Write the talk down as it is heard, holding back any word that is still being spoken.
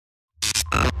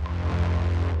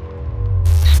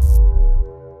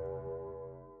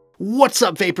What's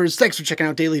up, vapors? Thanks for checking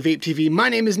out Daily Vape TV. My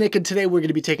name is Nick, and today we're going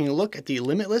to be taking a look at the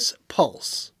Limitless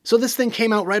Pulse. So this thing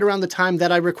came out right around the time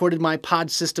that I recorded my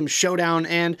pod system showdown,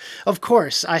 and of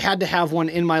course, I had to have one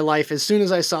in my life. As soon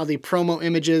as I saw the promo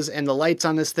images and the lights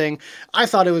on this thing, I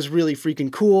thought it was really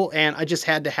freaking cool, and I just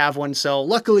had to have one. So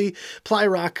luckily,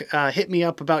 Plyrock hit me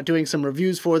up about doing some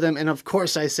reviews for them, and of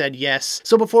course I said yes.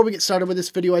 So before we get started with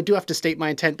this video, I do have to state my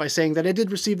intent by saying that I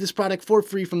did receive this product for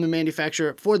free from the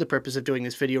manufacturer for the purpose of doing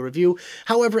this video review.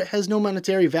 However, it has no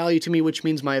monetary value to me, which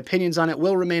means my opinions on it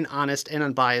will remain honest and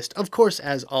unbiased, of course,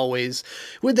 as always.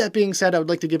 With that being said, I would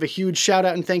like to give a huge shout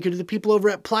out and thank you to the people over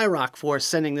at Plyrock for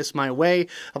sending this my way.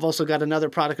 I've also got another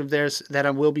product of theirs that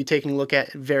I will be taking a look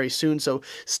at very soon, so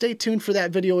stay tuned for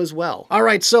that video as well.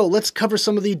 Alright, so let's cover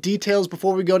some of the details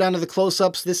before we go down to the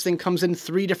close-ups. This thing comes in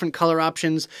 3 different color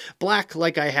options: black,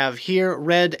 like I have here,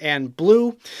 red, and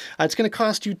blue. It's going to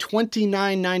cost you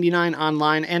 $29.99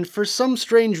 online, and for some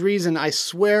strange reason, I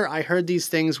swear I heard these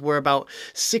things were about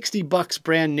 60 bucks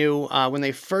brand new when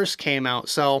they first came out.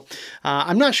 So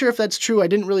I'm not sure if that's true. I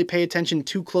didn't really pay attention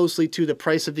too closely to the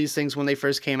price of these things when they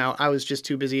first came out. I was just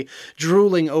too busy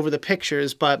drooling over the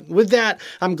pictures. But with that,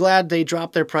 I'm glad they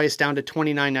dropped their price down to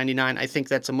 $29.99. I think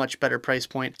that's a much better price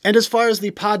point. And as far as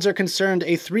the pods are concerned,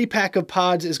 a 3-pack of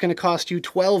pods is going to cost you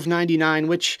 $12.99,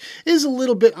 which is a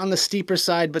little bit on the steeper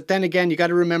side. But then again, you got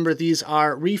to remember these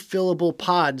are refillable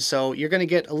pods, so you're going to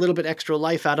get a little bit extra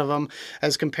life out of them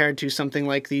as compared to something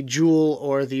like the Juul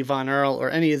or the Von Earl or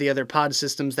any of the other pod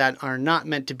systems that are not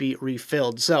meant to be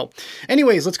refilled. So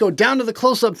anyways, let's go down to the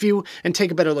close-up view and take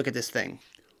a better look at this thing.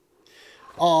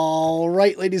 All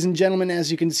right, ladies and gentlemen,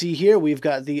 as you can see here, we've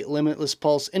got the Limitless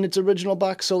Pulse in its original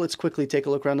box, so let's quickly take a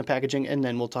look around the packaging and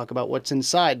then we'll talk about what's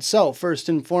inside. So first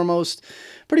and foremost,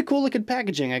 pretty cool looking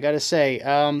packaging, I gotta say.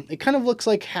 It kind of looks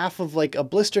like half of like a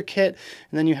blister kit,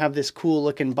 and then you have this cool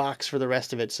looking box for the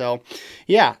rest of it. So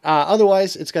yeah,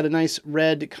 otherwise it's got a nice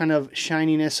red kind of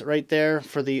shininess right there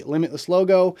for the Limitless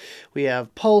logo. We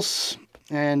have Pulse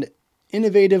and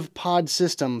Innovative Pod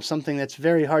System, something that's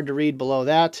very hard to read below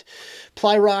that.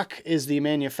 Plyrock is the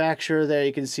manufacturer there.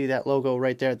 You can see that logo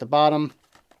right there at the bottom.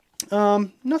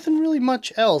 Nothing really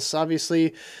much else.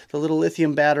 Obviously, the little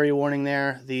lithium battery warning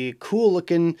there, the cool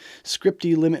looking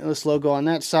scripty Limitless logo on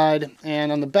that side,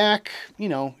 and on the back, you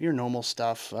know, your normal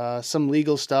stuff, some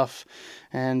legal stuff,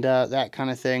 and that kind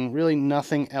of thing. Really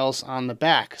nothing else on the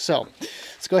back. So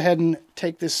let's go ahead and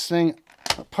take this thing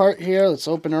apart here. Let's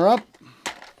open her up.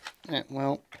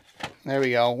 Well, there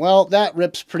we go. Well, that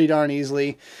rips pretty darn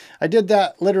easily. I did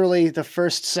that literally the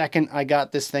first second I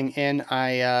got this thing in.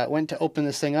 I went to open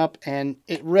this thing up and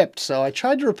it ripped. So I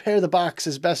tried to repair the box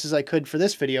as best as I could for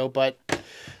this video, but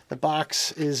the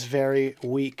box is very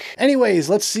weak. Anyways,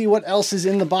 let's see what else is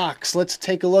in the box. Let's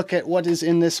take a look at what is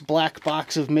in this black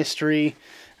box of mystery.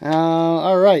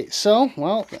 All right, so,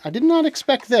 well, I did not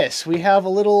expect this. We have a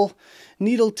little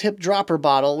needle tip dropper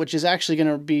bottle, which is actually going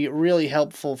to be really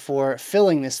helpful for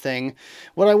filling this thing.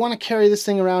 Would I want to carry this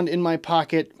thing around in my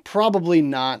pocket? Probably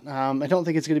not. I don't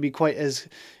think it's going to be quite as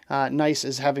nice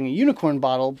as having a unicorn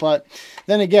bottle, but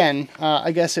then again,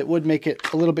 I guess it would make it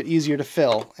a little bit easier to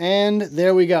fill. And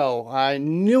there we go. I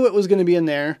knew it was going to be in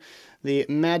there. The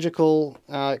magical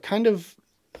kind of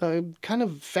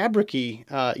fabric-y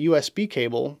USB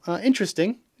cable.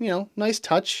 Interesting. You know, nice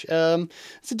touch.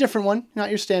 It's a different one, not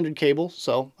your standard cable,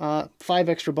 so 5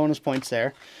 extra bonus points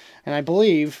there. And I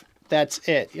believe that's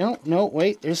it. No,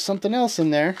 wait, there's something else in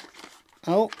there.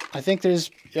 Oh, I think there's,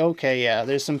 okay, yeah,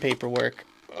 there's some paperwork.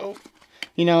 Oh,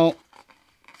 you know,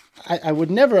 I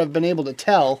would never have been able to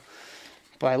tell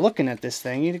by looking at this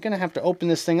thing. You're going to have to open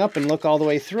this thing up and look all the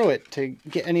way through it to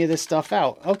get any of this stuff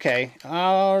out. Okay,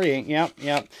 all right, yep.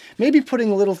 Maybe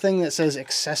putting a little thing that says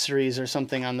accessories or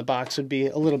something on the box would be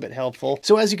a little bit helpful.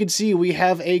 So as you can see, we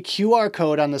have a QR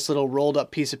code on this little rolled up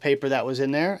piece of paper that was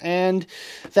in there, and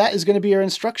that is going to be your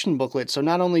instruction booklet. So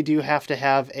not only do you have to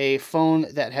have a phone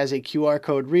that has a QR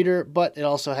code reader, but it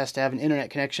also has to have an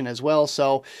internet connection as well.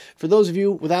 So for those of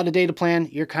you without a data plan,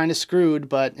 you're kind of screwed,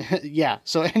 but yeah.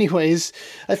 So anyways,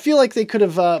 I feel like they could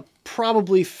have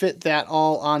probably fit that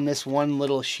all on this one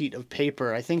little sheet of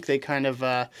paper. I think they kind of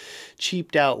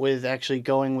cheaped out with actually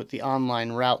going with the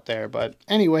online route there. But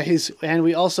anyways, and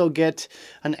we also get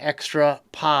an extra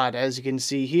pod. As you can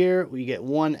see here, we get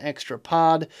 1 extra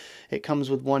pod. It comes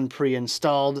with 1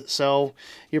 pre-installed, so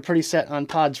you're pretty set on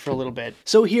pods for a little bit.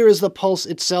 So here is the Pulse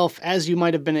itself. As you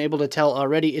might have been able to tell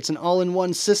already, it's an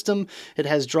all-in-one system. It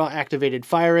has draw-activated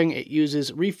firing. It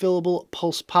uses refillable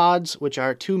Pulse pods, which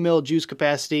are 2 ml juice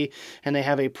capacity, battery, and they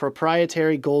have a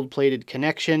proprietary gold-plated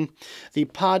connection. The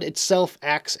pod itself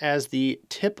acts as the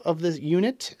tip of the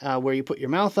unit where you put your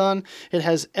mouth on. It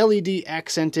has LED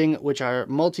accenting, which are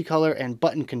multicolor and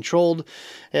button controlled.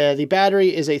 The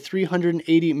battery is a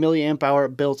 380 milliamp hour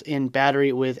built-in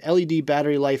battery with LED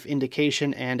battery life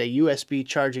indication and a USB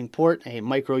charging port, a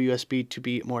micro USB to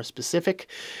be more specific,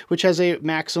 which has a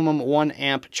maximum 1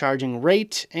 amp charging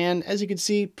rate, and as you can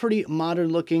see, pretty modern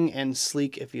looking and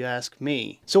sleek if you ask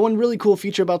me. So one really cool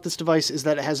feature about this device is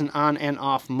that it has an on and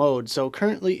off mode. So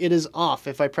currently it is off.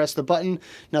 If I press the button,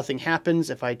 nothing happens.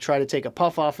 If I try to take a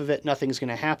puff off of it, nothing's going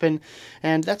to happen,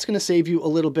 and that's going to save you a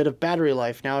little bit of battery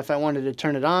life. Now if I wanted to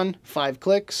turn it on, 5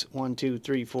 clicks, 1, 2,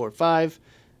 3, 4, 5,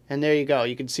 and there you go.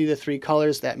 You can see the 3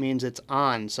 colors. That means it's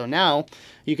on. So now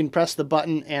you can press the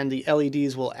button and the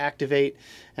LEDs will activate,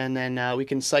 and then we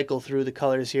can cycle through the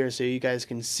colors here so you guys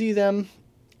can see them,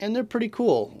 and they're pretty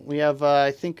cool. We have,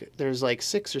 I think there's like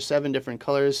 6 or 7 different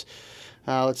colors.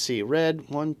 Let's see, red,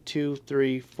 1, 2,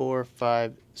 3, 4,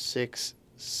 5, 6,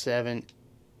 7.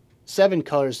 7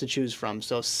 colors to choose from.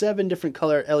 So 7 different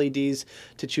color LEDs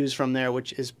to choose from there,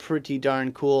 which is pretty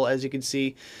darn cool. As you can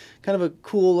see, kind of a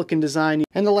cool looking design.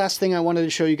 And the last thing I wanted to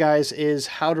show you guys is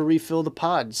how to refill the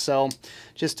pod. So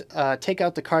just take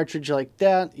out the cartridge like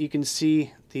that. You can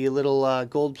see the little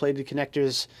gold plated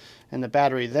connectors and the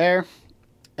battery there.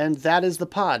 And that is the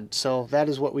pod. So that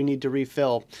is what we need to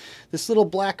refill. This little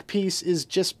black piece is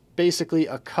just basically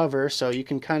a cover, so you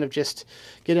can kind of just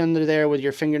get under there with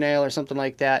your fingernail or something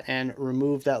like that and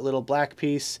remove that little black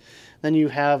piece. Then you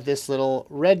have this little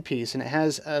red piece, and it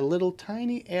has a little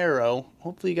tiny arrow.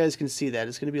 Hopefully you guys can see that.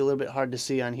 It's going to be a little bit hard to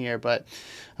see on here, but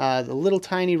the little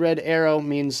tiny red arrow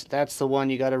means that's the one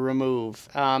you got to remove.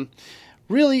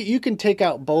 Really, you can take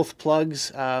out both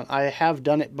plugs. I have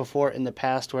done it before in the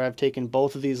past where I've taken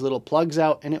both of these little plugs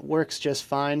out and it works just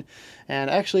fine. And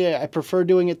actually, I prefer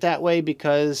doing it that way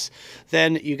because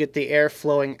then you get the air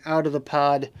flowing out of the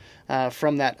pod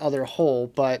from that other hole.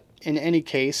 But in any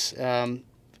case, I'm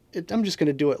just going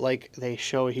to do it like they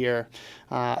show here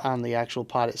on the actual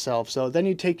pod itself. So then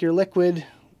you take your liquid.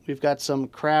 We've got some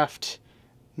Craft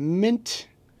Mint.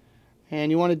 And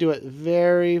you want to do it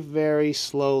very, very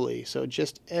slowly. So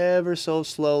just ever so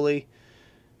slowly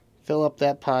fill up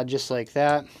that pod just like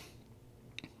that.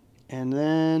 And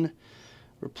then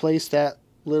replace that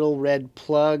little red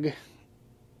plug.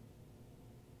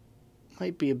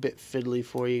 Might be a bit fiddly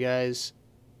for you guys.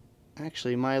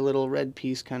 Actually, my little red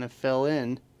piece kind of fell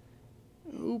in.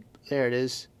 Oop, there it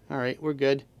is. All right, we're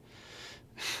good.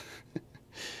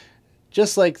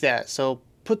 Just like that. So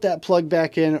put that plug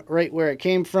back in right where it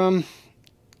came from,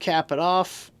 cap it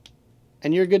off,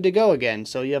 and you're good to go again.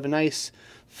 So you have a nice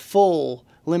full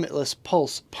Limitless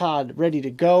Pulse pod ready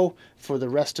to go for the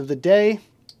rest of the day.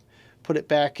 Put it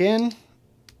back in,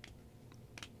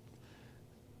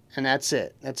 and that's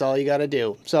it. That's all you got to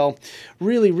do. So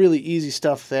really, really easy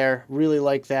stuff there. Really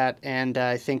like that, and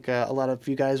I think a lot of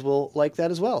you guys will like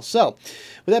that as well. So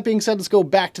with that being said, let's go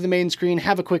back to the main screen,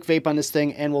 have a quick vape on this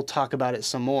thing, and we'll talk about it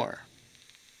some more.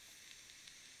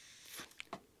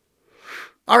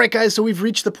 Alright guys, so we've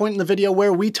reached the point in the video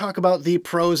where we talk about the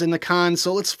pros and the cons.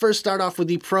 So let's first start off with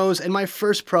the pros, and my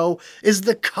first pro is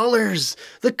the colors.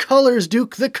 The colors,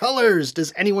 Duke, the colors.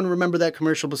 Does anyone remember that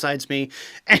commercial besides me?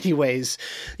 Anyways,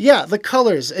 yeah, the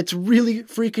colors. It's really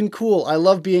freaking cool. I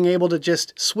love being able to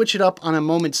just switch it up on a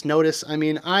moment's notice. I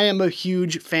mean, I am a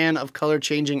huge fan of color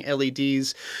changing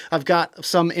LEDs. I've got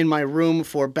some in my room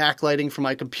for backlighting for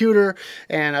my computer,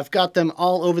 and I've got them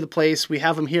all over the place. We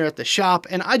have them here at the shop,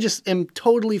 and I just am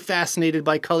totally fascinated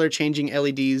by color changing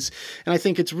LEDs, and I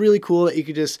think it's really cool that you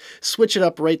could just switch it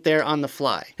up right there on the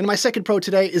fly. And my second pro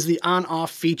today is the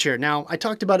on-off feature. Now, I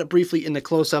talked about it briefly in the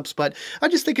close-ups, but I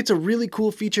just think it's a really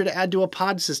cool feature to add to a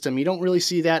pod system. You don't really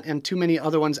see that in too many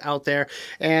other ones out there,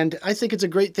 and I think it's a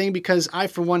great thing because I,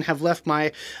 for one, have left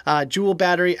my Juul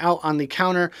battery out on the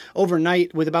counter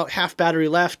overnight with about half battery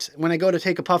left. When I go to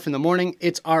take a puff in the morning,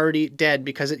 it's already dead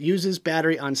because it uses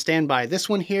battery on standby. This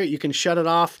one here, you can shut it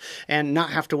off and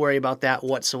not have to worry about that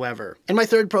whatsoever. And my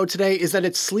third pro today is that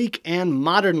it's sleek and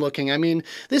modern looking. I mean,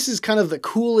 this is kind of the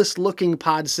coolest looking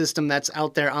pod system that's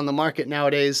out there on the market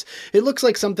nowadays. It looks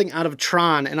like something out of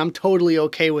Tron, and I'm totally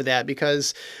okay with that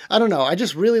because, I don't know, I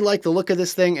just really like the look of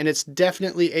this thing, and it's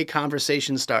definitely a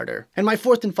conversation starter. And my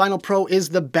fourth and final pro is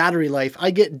the battery life.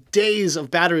 I get days of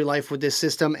battery life with this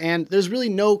system, and there's really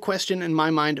no question in my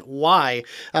mind why.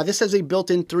 This has a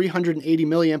built-in 380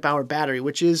 milliamp hour battery,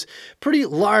 which is pretty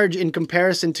large in comparison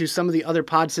to some of the other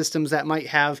pod systems that might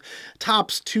have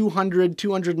tops 200,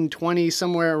 220,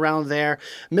 somewhere around there,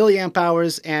 milliamp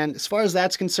hours. And as far as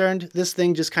that's concerned, this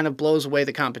thing just kind of blows away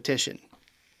the competition.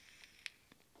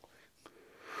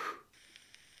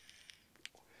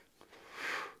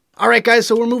 Alright guys,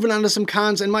 so we're moving on to some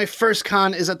cons, and my first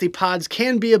con is that the pods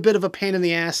can be a bit of a pain in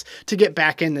the ass to get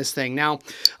back in this thing. Now,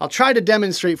 I'll try to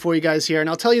demonstrate for you guys here, and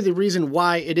I'll tell you the reason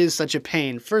why it is such a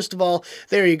pain. First of all,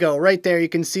 there you go. Right there you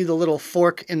can see the little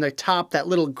fork in the top, that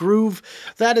little groove.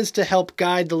 That is to help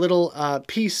guide the little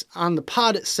piece on the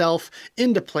pod itself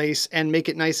into place and make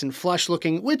it nice and flush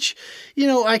looking, which, you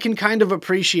know, I can kind of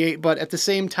appreciate, but at the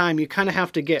same time, you kind of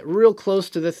have to get real close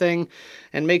to the thing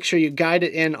and make sure you guide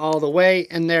it in all the way,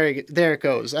 and there it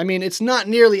goes. I mean, it's not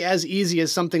nearly as easy as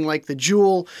something like the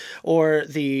Juul or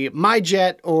the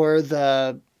MyJet or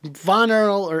the Von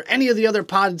Earl or any of the other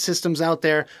pod systems out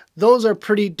there. Those are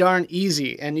pretty darn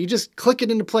easy, and you just click it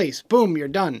into place. Boom, you're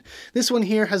done. This one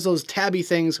here has those tabby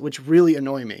things which really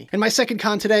annoy me. And my second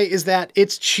con today is that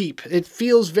it's cheap. It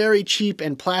feels very cheap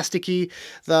and plasticky.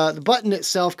 The button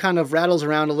itself kind of rattles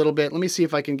around a little bit. Let me see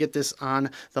if I can get this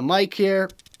on the mic here.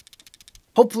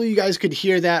 Hopefully you guys could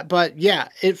hear that, but yeah,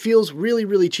 it feels really,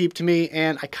 really cheap to me,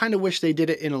 and I kind of wish they did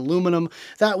it in aluminum.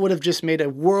 That would have just made a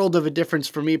world of a difference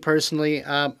for me personally.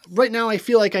 Right now, I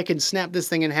feel like I can snap this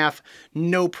thing in half,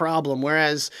 no problem,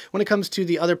 whereas when it comes to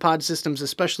the other pod systems,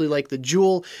 especially like the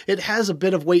Juul, it has a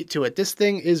bit of weight to it. This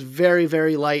thing is very,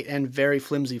 very light and very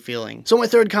flimsy feeling. So my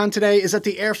third con today is that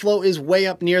the airflow is way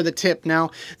up near the tip. Now,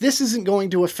 this isn't going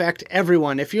to affect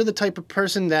everyone. If you're the type of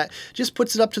person that just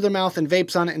puts it up to their mouth and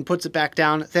vapes on it and puts it back down,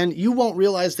 then you won't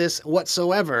realize this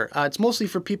whatsoever. It's mostly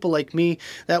for people like me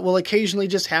that will occasionally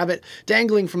just have it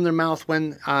dangling from their mouth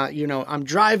when, you know, I'm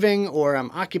driving or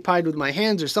I'm occupied with my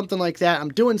hands or something like that. I'm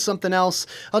doing something else.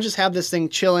 I'll just have this thing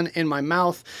chilling in my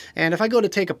mouth. And if I go to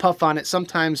take a puff on it,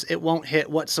 sometimes it won't hit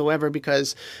whatsoever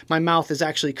because my mouth is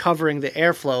actually covering the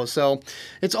airflow. So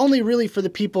it's only really for the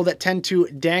people that tend to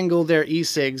dangle their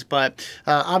e-cigs, but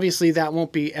obviously that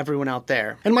won't be everyone out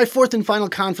there. And my fourth and final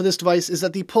con for this device is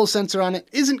that the pull sensor on it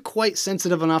isn't quite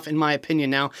sensitive enough in my opinion.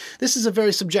 Now, this is a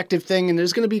very subjective thing, and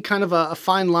there's going to be kind of a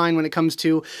fine line when it comes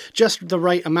to just the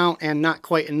right amount and not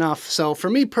quite enough. So for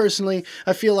me personally,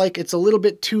 I feel like it's a little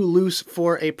bit too loose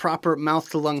for a proper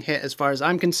mouth-to-lung hit as far as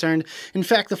I'm concerned. In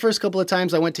fact, the first couple of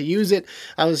times I went to use it,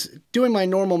 I was doing my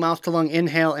normal mouth-to-lung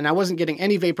inhale, and I wasn't getting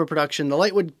any vapor production. The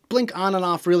light would blink on and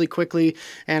off really quickly,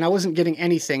 and I wasn't getting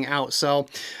anything out. So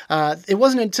it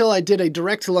wasn't until I did a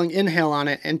direct-to-lung inhale on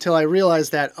it until I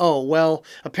realized that, oh, well,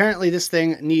 apparently this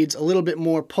thing needs a little bit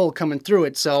more pull coming through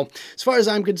it. So as far as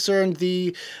I'm concerned,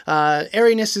 the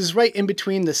airiness is right in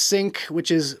between the Sync,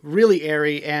 which is really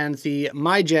airy, and the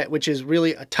MyJet, which is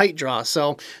really a tight draw.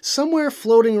 So somewhere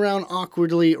floating around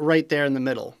awkwardly right there in the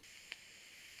middle.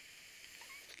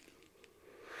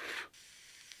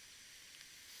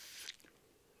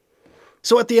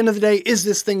 So at the end of the day, is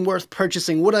this thing worth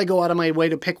purchasing? Would I go out of my way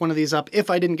to pick one of these up if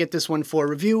I didn't get this one for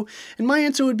review? And my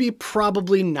answer would be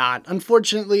probably not.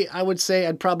 Unfortunately, I would say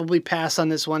I'd probably pass on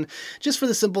this one, just for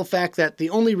the simple fact that the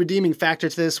only redeeming factor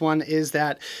to this one is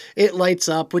that it lights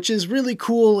up, which is really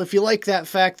cool. If you like that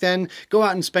fact, then go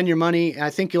out and spend your money.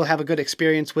 I think you'll have a good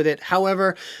experience with it.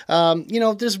 However, you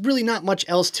know, there's really not much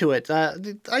else to it.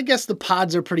 I guess the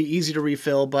pods are pretty easy to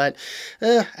refill, but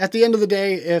at the end of the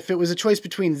day, if it was a choice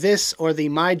between this or the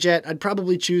MyJet, I'd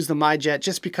probably choose the MyJet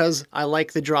just because I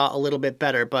like the draw a little bit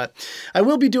better. But I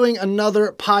will be doing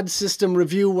another pod system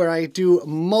review where I do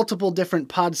multiple different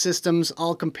pod systems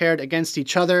all compared against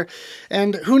each other.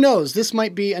 And who knows, this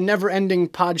might be a never-ending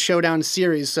pod showdown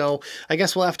series, so I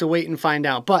guess we'll have to wait and find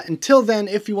out. But until then,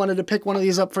 if you wanted to pick one of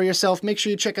these up for yourself, make sure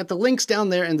you check out the links down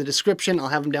there in the description. I'll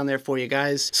have them down there for you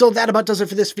guys. So that about does it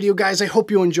for this video, guys. I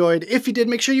hope you enjoyed. If you did,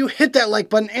 make sure you hit that like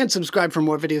button and subscribe for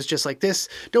more videos just like this.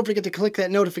 Don't forget to click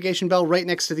that notification bell right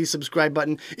next to the subscribe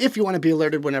button if you want to be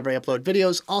alerted whenever I upload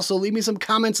videos. Also, leave me some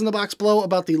comments in the box below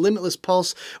about the Limitless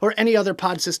Pulse or any other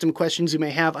pod system questions you may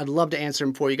have. I'd love to answer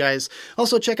them for you guys.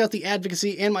 Also, check out the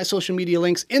advocacy and my social media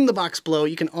links in the box below.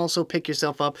 You can also pick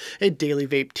yourself up a Daily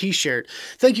Vape t-shirt.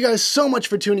 Thank you guys so much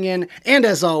for tuning in, and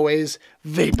as always,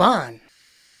 vape on!